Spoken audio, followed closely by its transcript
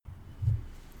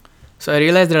So I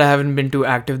realized that I haven't been too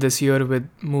active this year with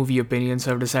movie opinions,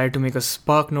 so I've decided to make a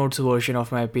Spark Notes version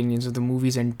of my opinions of the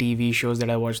movies and TV shows that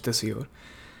I watched this year.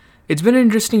 It's been an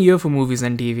interesting year for movies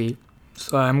and TV,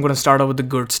 so I'm gonna start off with the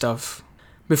good stuff.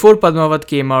 Before Padmavat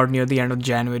came out near the end of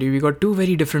January, we got two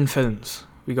very different films.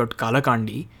 We got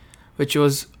Kalakandi, which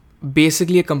was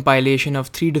basically a compilation of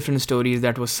three different stories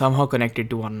that was somehow connected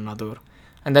to one another.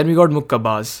 And then we got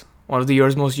Mukkabaz, one of the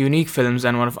year's most unique films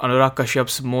and one of Anurag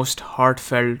Kashyap's most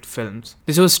heartfelt films.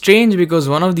 This was strange because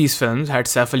one of these films had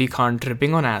Saif Ali Khan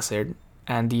tripping on acid,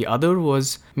 and the other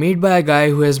was made by a guy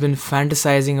who has been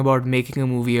fantasizing about making a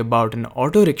movie about an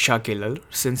auto rickshaw killer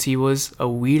since he was a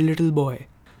wee little boy.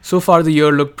 So far, the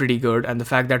year looked pretty good, and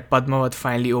the fact that Padmavat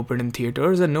finally opened in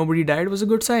theaters and nobody died was a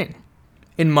good sign.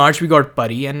 In March, we got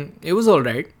Pari, and it was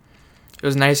alright. It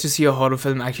was nice to see a horror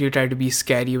film actually try to be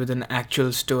scary with an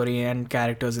actual story and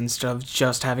characters instead of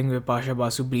just having Vipasha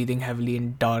Basu breathing heavily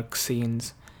in dark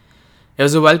scenes. It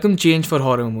was a welcome change for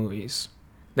horror movies.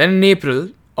 Then in April,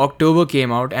 October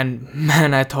came out, and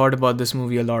man, I thought about this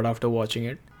movie a lot after watching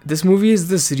it. This movie is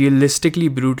this realistically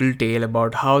brutal tale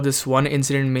about how this one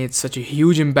incident made such a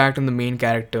huge impact on the main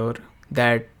character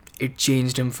that it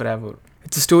changed him forever.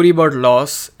 It's a story about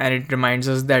loss, and it reminds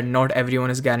us that not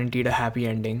everyone is guaranteed a happy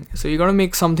ending, so you gotta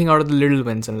make something out of the little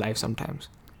wins in life sometimes.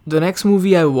 The next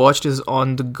movie I watched is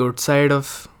on the good side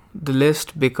of the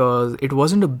list because it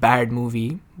wasn't a bad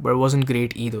movie, but it wasn't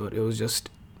great either. It was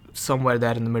just somewhere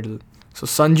there in the middle. So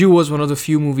Sanju was one of the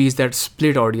few movies that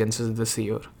split audiences this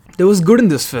year. There was good in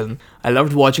this film. I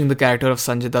loved watching the character of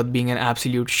Sanjay Dutt being an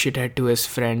absolute shithead to his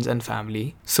friends and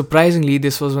family. Surprisingly,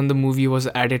 this was when the movie was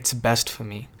at its best for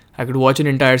me. I could watch an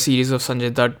entire series of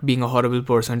Sanjay Dutt being a horrible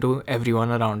person to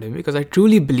everyone around him because I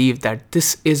truly believe that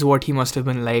this is what he must have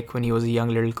been like when he was a young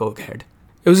little cokehead.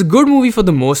 It was a good movie for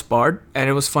the most part, and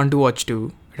it was fun to watch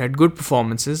too. It had good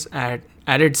performances, and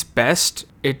at its best,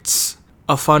 it's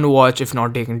a fun watch if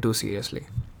not taken too seriously.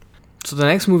 So the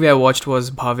next movie I watched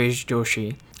was Bhavesh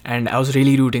Joshi, and I was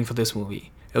really rooting for this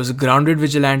movie. It was a grounded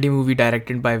vigilante movie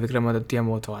directed by Vikramaditya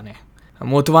Motwane.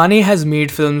 Motwane has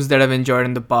made films that I've enjoyed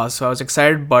in the past, so I was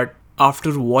excited, but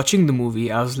after watching the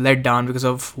movie, I was let down because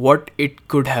of what it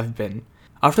could have been.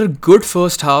 After a good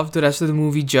first half, the rest of the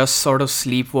movie just sort of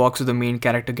sleepwalks with the main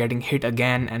character getting hit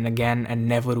again and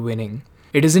never winning.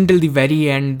 It isn't till the very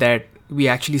end that we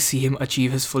actually see him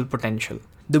achieve his full potential.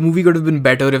 The movie could have been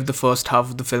better if the first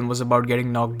half of the film was about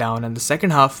getting knocked down and the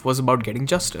second half was about getting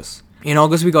justice. In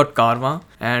August, we got Karma,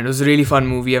 and it was a really fun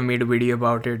movie. I made a video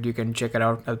about it. You can check it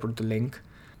out. I'll put the link.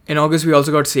 In August, we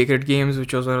also got Sacred Games,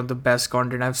 which was one of the best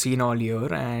content I've seen all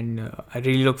year, and I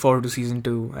really look forward to season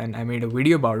 2, and I made a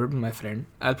video about it with my friend.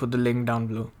 I'll put the link down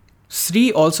below.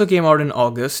 Sri also came out in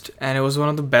August, and it was one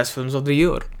of the best films of the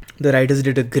year. The writers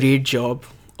did a great job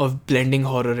of blending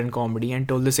horror and comedy and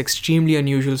told this extremely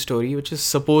unusual story, which is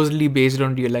supposedly based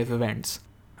on real-life events.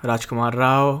 Rajkumar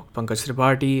Rao, Pankaj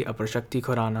Tripathi, Aparshakti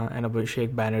Khurana, and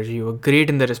Abhishek Banerjee were great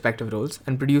in their respective roles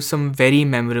and produced some very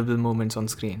memorable moments on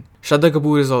screen. Shraddha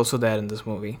Kapoor is also there in this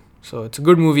movie. So it's a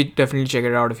good movie, definitely check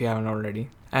it out if you haven't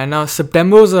already. And now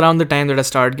September was around the time that I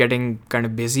started getting kind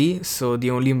of busy, so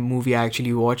the only movie I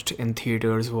actually watched in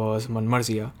theaters was Man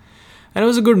Marziya. And it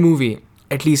was a good movie.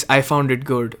 At least I found it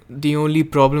good. The only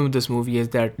problem with this movie is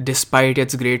that despite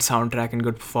its great soundtrack and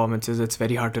good performances, it's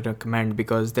very hard to recommend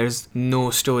because there's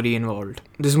no story involved.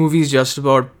 This movie is just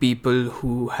about people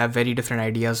who have very different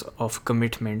ideas of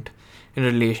commitment in a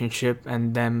relationship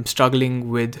and them struggling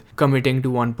with committing to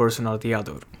one person or the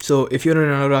other. So if you're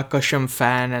an Anurag Kashyap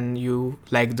fan and you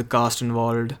like the cast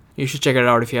involved, you should check it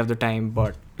out if you have the time,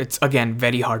 but it's again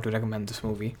very hard to recommend this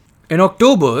movie. In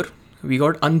October, we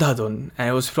got Andhadhun, and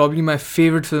it was probably my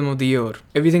favorite film of the year.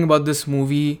 Everything about this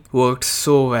movie worked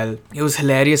so well. It was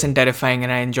hilarious and terrifying,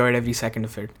 and I enjoyed every second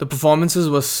of it. The performances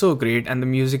were so great, and the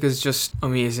music is just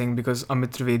amazing because Amit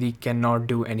Trivedi cannot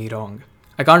do any wrong.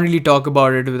 I can't really talk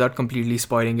about it without completely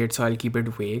spoiling it, so I'll keep it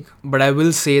vague. But I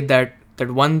will say that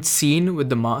one scene with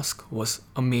the mask was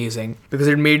amazing because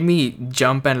it made me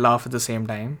jump and laugh at the same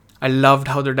time. I loved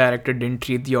how the director didn't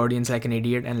treat the audience like an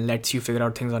idiot and lets you figure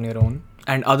out things on your own.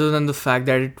 And other than the fact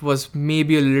that it was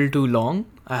maybe a little too long,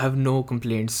 I have no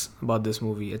complaints about this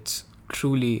movie. It's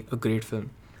truly a great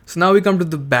film. So now we come to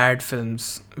the bad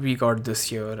films we got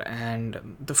this year.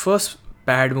 And the first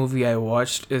bad movie I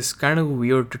watched is kind of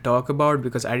weird to talk about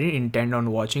because I didn't intend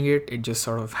on watching it. It just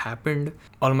sort of happened.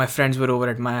 All my friends were over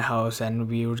at my house and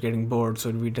we were getting bored,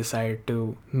 so we decided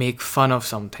to make fun of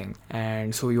something.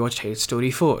 And so we watched Hate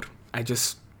Story 4. I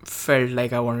just felt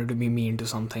like I wanted to be mean to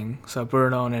something, so I put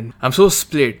it on and I'm so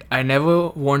split. I never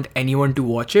want anyone to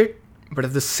watch it but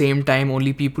at the same time,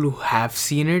 only people who have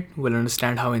seen it will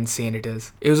understand how insane it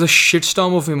is. It was a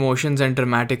shitstorm of emotions and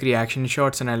dramatic reaction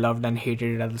shots, and I loved and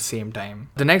hated it at the same time.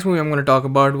 The next movie I'm going to talk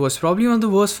about was probably one of the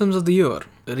worst films of the year.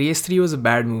 Race 3 was a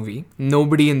bad movie.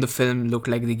 Nobody in the film looked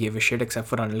like they gave a shit except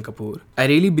for Anil Kapoor. I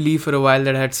really believed for a while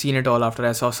that I had seen it all after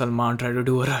I saw Salman try to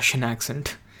do a Russian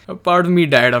accent. A part of me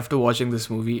died after watching this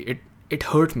movie. It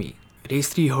hurt me. Race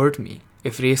 3 hurt me.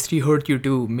 If Race 3 hurt you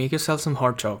too, make yourself some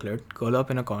hot chocolate, curl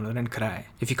up in a corner and cry.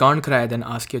 If you can't cry, then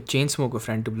ask your chain smoker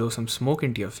friend to blow some smoke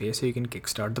into your face so you can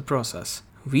kickstart the process.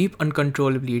 Weep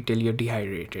uncontrollably till you're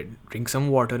dehydrated. Drink some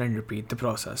water and repeat the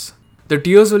process. The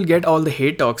tears will get all the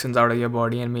hate toxins out of your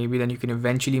body, and maybe then you can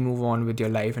eventually move on with your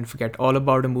life and forget all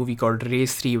about a movie called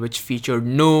Race 3 which featured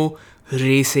no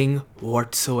racing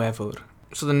whatsoever.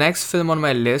 So the next film on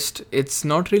my list, it's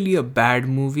not really a bad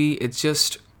movie, it's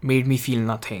just made me feel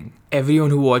nothing. Everyone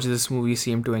who watched this movie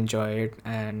seemed to enjoy it,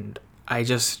 and I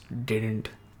just didn't.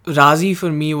 Razi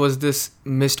for me was this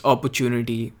missed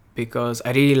opportunity because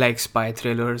I really like spy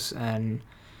thrillers, and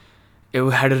it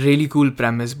had a really cool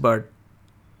premise, but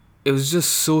it was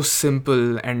just so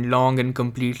simple and long and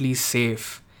completely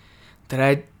safe that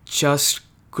I just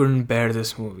couldn't bear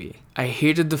this movie. I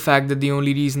hated the fact that the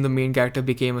only reason the main character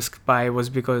became a spy was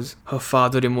because her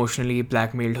father emotionally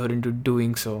blackmailed her into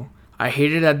doing so. I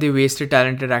hated that they wasted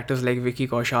talented actors like Vicky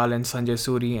Kaushal and Sanjay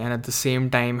Suri, and at the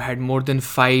same time had more than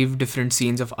 5 different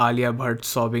scenes of Alia Bhatt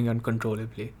sobbing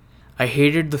uncontrollably. I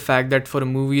hated the fact that for a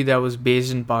movie that was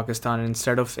based in Pakistan,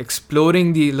 instead of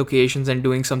exploring the locations and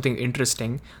doing something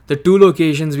interesting, the 2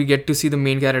 locations we get to see the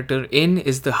main character in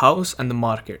is the house and the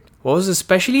market. What was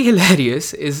especially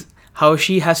hilarious is how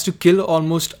she has to kill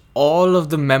almost all of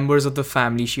the members of the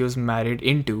family she was married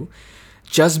into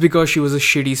just because she was a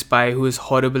shitty spy who is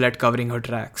horrible at covering her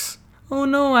tracks. Oh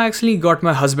no, I actually got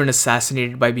my husband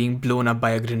assassinated by being blown up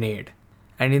by a grenade.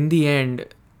 And in the end,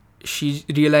 she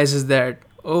realizes that,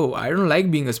 oh, I don't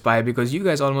like being a spy because you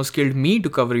guys almost killed me to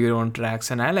cover your own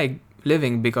tracks, and I like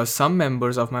living because some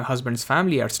members of my husband's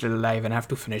family are still alive and I have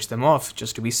to finish them off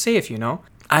just to be safe, you know?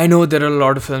 I know there are a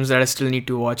lot of films that I still need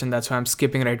to watch, and that's why I'm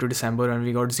skipping right to December when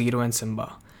we got Zero and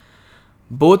Simba.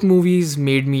 Both movies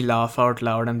made me laugh out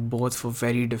loud, and both for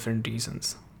very different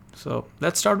reasons. So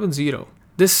let's start with Zero.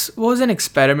 This was an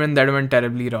experiment that went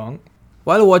terribly wrong.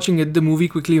 While watching it, the movie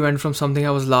quickly went from something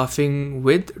I was laughing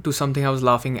with to something I was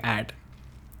laughing at.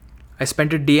 I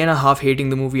spent a day and a half hating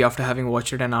the movie after having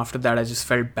watched it, and after that I just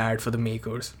felt bad for the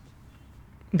makers.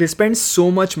 They spent so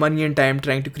much money and time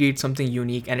trying to create something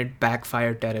unique, and it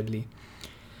backfired terribly.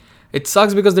 It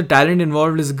sucks because the talent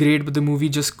involved is great, but the movie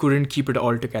just couldn't keep it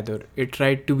all together. It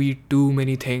tried to be too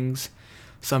many things.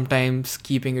 Sometimes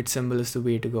keeping it simple is the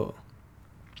way to go.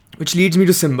 Which leads me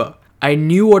to Simba. I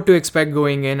knew what to expect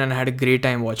going in and I had a great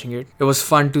time watching it. It was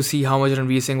fun to see how much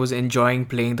Ranveer Singh was enjoying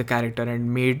playing the character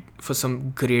and made for some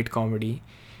great comedy.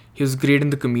 He was great in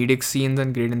the comedic scenes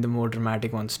and great in the more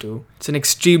dramatic ones too. It's an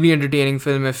extremely entertaining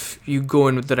film if you go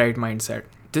in with the right mindset.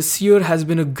 This year has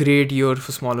been a great year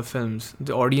for smaller films.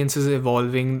 The audience is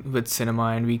evolving with cinema,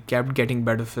 and we kept getting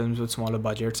better films with smaller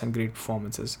budgets and great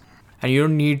performances. And you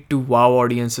don't need to wow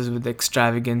audiences with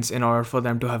extravagance in order for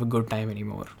them to have a good time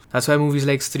anymore. That's why movies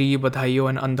like Stree, Badhaiyo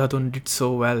and Andhadhun did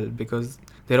so well, because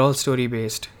they're all story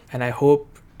based. And I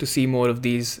hope to see more of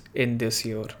these in this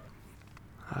year.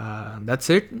 That's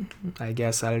it. I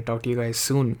guess I'll talk to you guys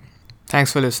soon.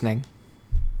 Thanks for listening.